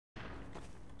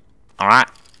Alright.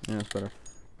 Yeah, it's better.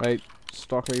 Right,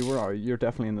 Stockley, where are you? You're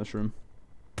definitely in this room.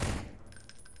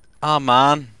 Oh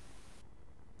man.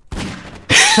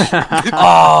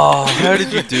 Oh, how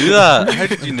did you do that? How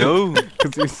did you know?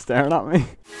 Because he's staring at me.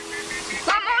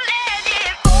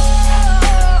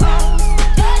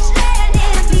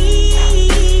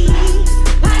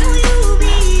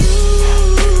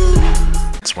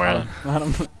 Swear.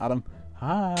 Adam,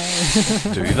 hi.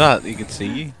 Do that, you can see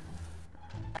you.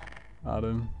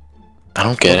 Adam. I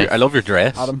don't get it. I love your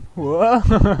dress. Adam, whoa.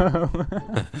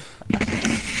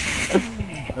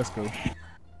 Let's go.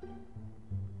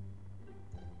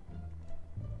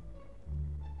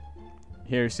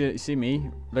 Here, see me?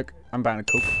 Look, I'm buying a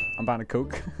Coke. I'm buying a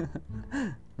Coke.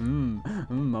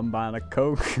 I'm buying a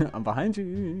Coke. I'm behind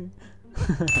you.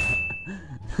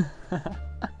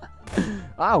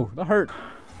 Ow, that hurt.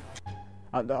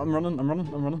 I'm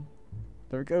running.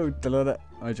 There we go. Delete it.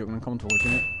 I'm joking. I'm coming towards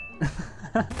you.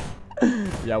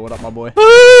 Yeah, what up, my boy?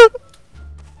 Oh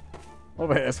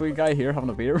wait, this wee guy here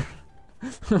having a beer.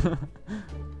 You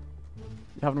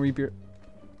having a wee beer?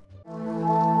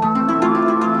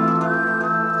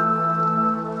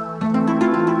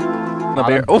 A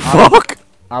beer. Oh fuck!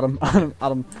 Adam,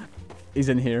 he's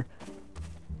in here.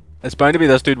 It's bound to be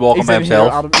this dude walking He's by in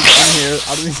himself. Here, Adam, he's in here.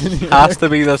 Adam, he's in here. Has to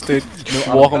be this dude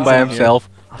No, walking by himself.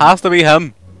 Has to be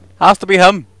him. Has to be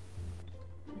him.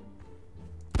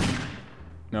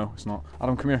 No, it's not.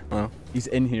 Adam, come here. Oh. He's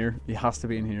in here. He has to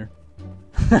be in here.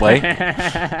 Wait.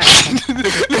 I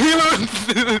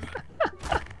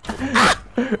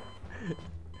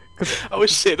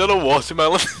was sitting on a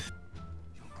watermelon.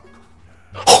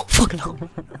 Oh, fucking hell.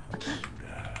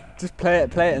 Just play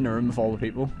it in a room with all the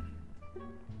people.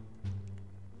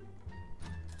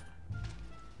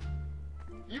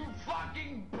 You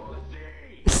fucking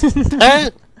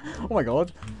pussy! Oh my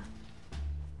god.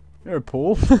 You're a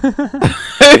pool.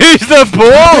 Who's the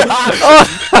ball? Oh,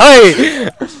 hey!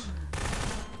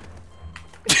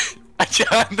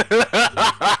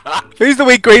 Who's the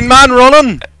wee green man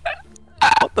running?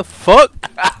 What the fuck?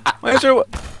 Where's your...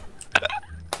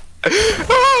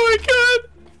 Oh my god!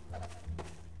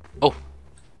 Oh,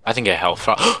 I think I held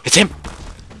for. It's him!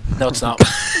 No, it's not.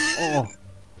 Oh.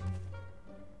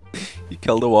 You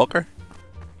killed a walker.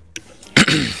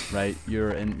 Right,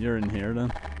 you're in here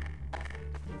then.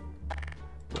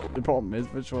 The problem is,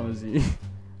 which one is he?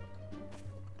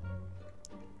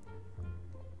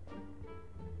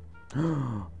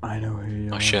 I know who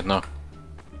you are. Oh shit, no.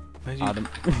 Adam.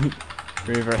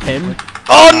 You're either him.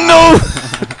 Oh no!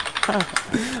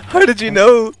 How did you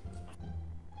know?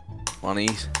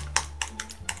 Monies.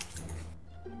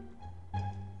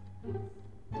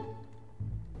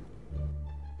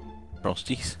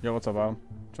 Frosties. Yo, what's up, Adam?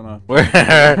 Do you wanna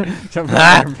Where? jump on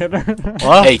the computer?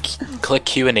 What? Hey, click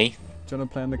Q and E. Do you wanna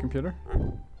play on the computer?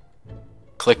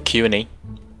 Click Q and E.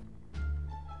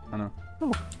 I know.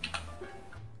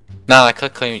 Nah,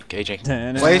 click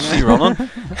AJ. Why is she running?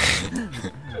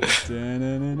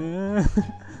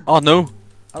 Oh no!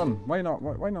 Adam, why not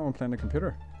playing the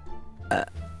computer? I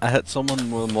hit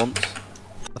someone once.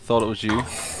 I thought it was you.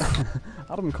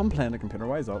 Adam, come play on the computer.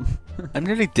 Why is that? I'm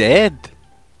nearly dead.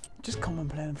 Just come and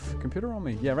play on the computer on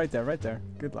me. Yeah, right there.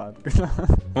 Good lad. Good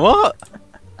lad. What?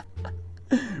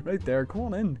 Right there. Come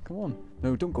on in. Come on.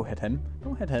 No, don't go hit him.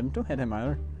 Don't hit him. Don't hit him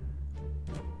either.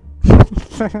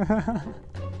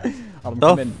 Adam,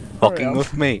 come in. Fucking Hurry up.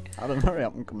 with me. Adam, hurry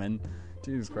up and come in.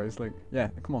 Jesus Christ, like, yeah,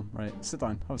 come on, right, sit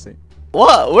down, have a seat.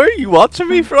 What? Where are you watching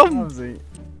me Have from? a seat.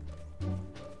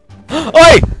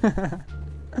 Oi!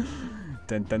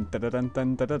 Dun dun dun dun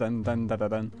dun dun dun dun dun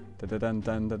dun dun dun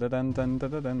dun dun dun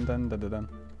dun dun dun dun.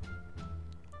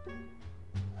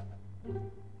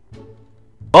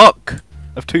 Fuck!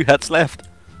 I've 2 hits left.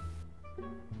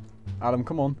 Adam,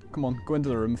 come on, go into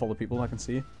the room full of people, I can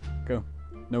see you. Go.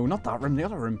 No, not that room, the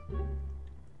other room.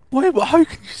 Wait, how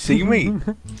can you see me?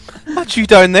 That's you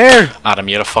down there! Adam,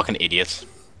 you're a fucking idiot.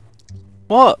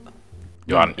 What?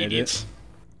 You are an idiot.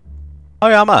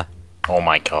 How am I? Oh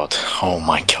my god. Oh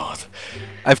my god.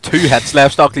 I have 2 hits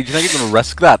left, Stockley. Do you think you're gonna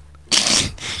risk that?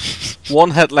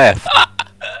 1 hit left.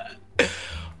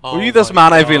 Oh Were you this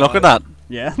man I've been looking at?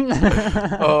 Yeah.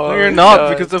 No, you're not,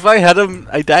 because if I hit him,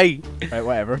 I die. Right,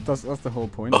 whatever, that's the whole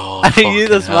point. Oh, Are you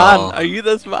this hell. man? Are you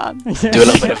this man? Do a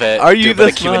little bit of it. Are you do a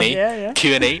bit this of man? Q&E? Yeah.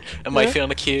 Q&E? Am I Yeah.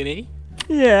 feeling a Q&E?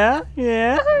 Yeah.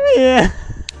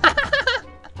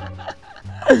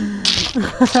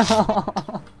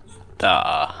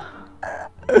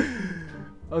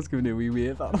 I was giving you a wee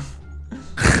wave, Adam.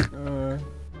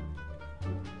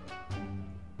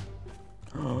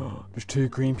 There's 2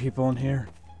 green people in here.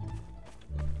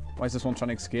 Why is this one trying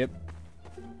to escape?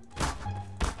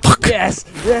 Fuck! Yes!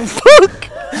 Yes! Fuck!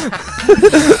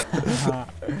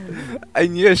 I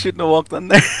knew I shouldn't have walked in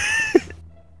there.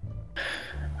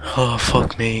 Oh,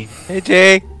 fuck me. Hey,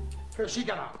 Jay. She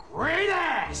got a great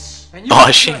ass! And Oh,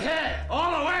 got she- your head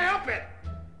all the way up it!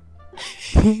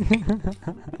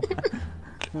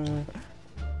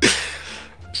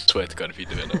 Swear to God if you're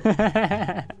doing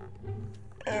it.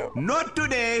 Not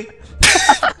today.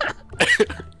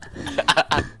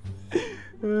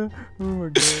 Oh my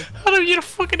god. Adam, you're a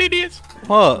fucking idiot.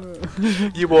 What?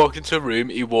 You walked into a room,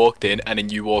 he walked in, and then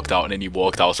you walked out, and then you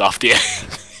walked out after you.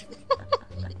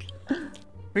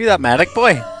 Are you that medic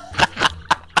boy?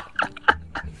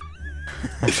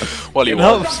 Well, he That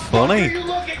was. was funny. What are you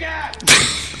looking at?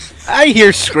 I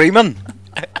hear screaming.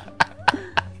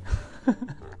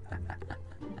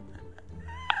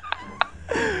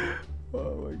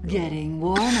 Getting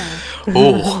warmer.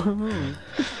 Oh.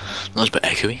 That was a bit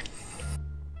echoey.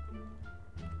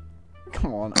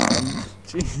 Come on, Adam.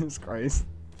 Jesus Christ.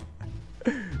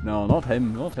 No, not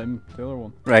him. Not him. The other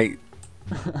one. Right.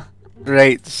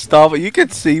 Right, stop it. You can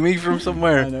see me from I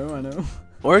somewhere. know, I know.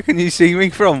 Where can you see me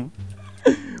from?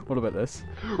 What about this?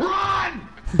 Run!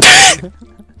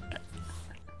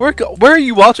 Where are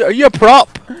you watching? Are you a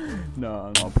prop?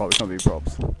 No, probably can't be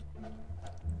props.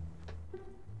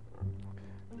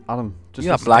 Adam, just You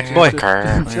that listen- black just- boy? just- Car.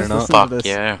 just You're not. listen to Fuck this.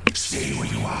 yeah.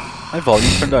 My volume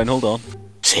turned down. Hold on.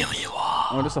 See where you are.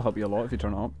 Oh, this will help you a lot if you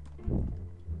turn it up.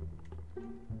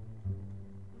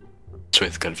 Swear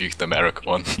to God if you get the American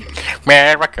one.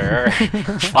 America.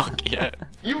 Fuck yeah.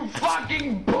 You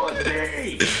fucking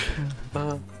pussy!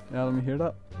 Yeah, let me hear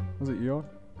that. Was it you?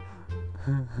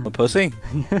 A pussy.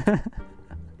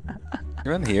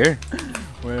 You're in here.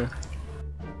 Where?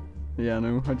 Yeah, I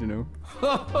know. How'd you know?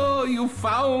 Oh, you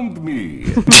found me.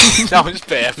 That was You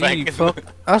perfect. fuck.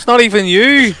 That's not even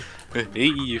you.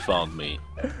 You found me.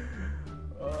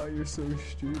 Oh, you're so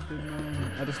stupid,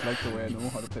 man. I just like the way I know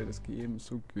how to play this game. It's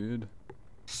so good.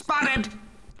 Spotted.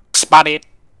 Spotted.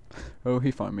 Oh,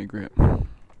 he found me. Great.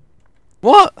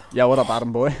 What? Yeah, what up,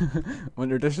 Adam boy? When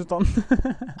your dish is done?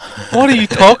 What are you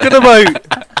talking about?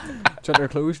 Shut your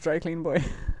clothes, dry clean boy.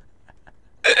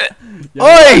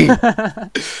 Oi!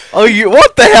 Oh, you.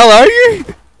 What the hell are you?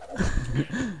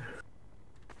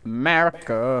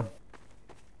 America.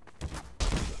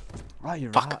 Oh,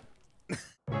 you're right.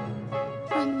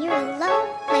 When you're alone,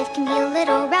 life can be a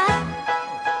little rough.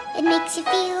 It makes you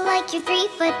feel like you're 3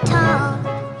 foot tall.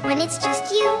 When it's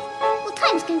just you, well,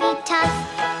 times can be tough.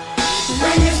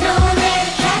 When there's no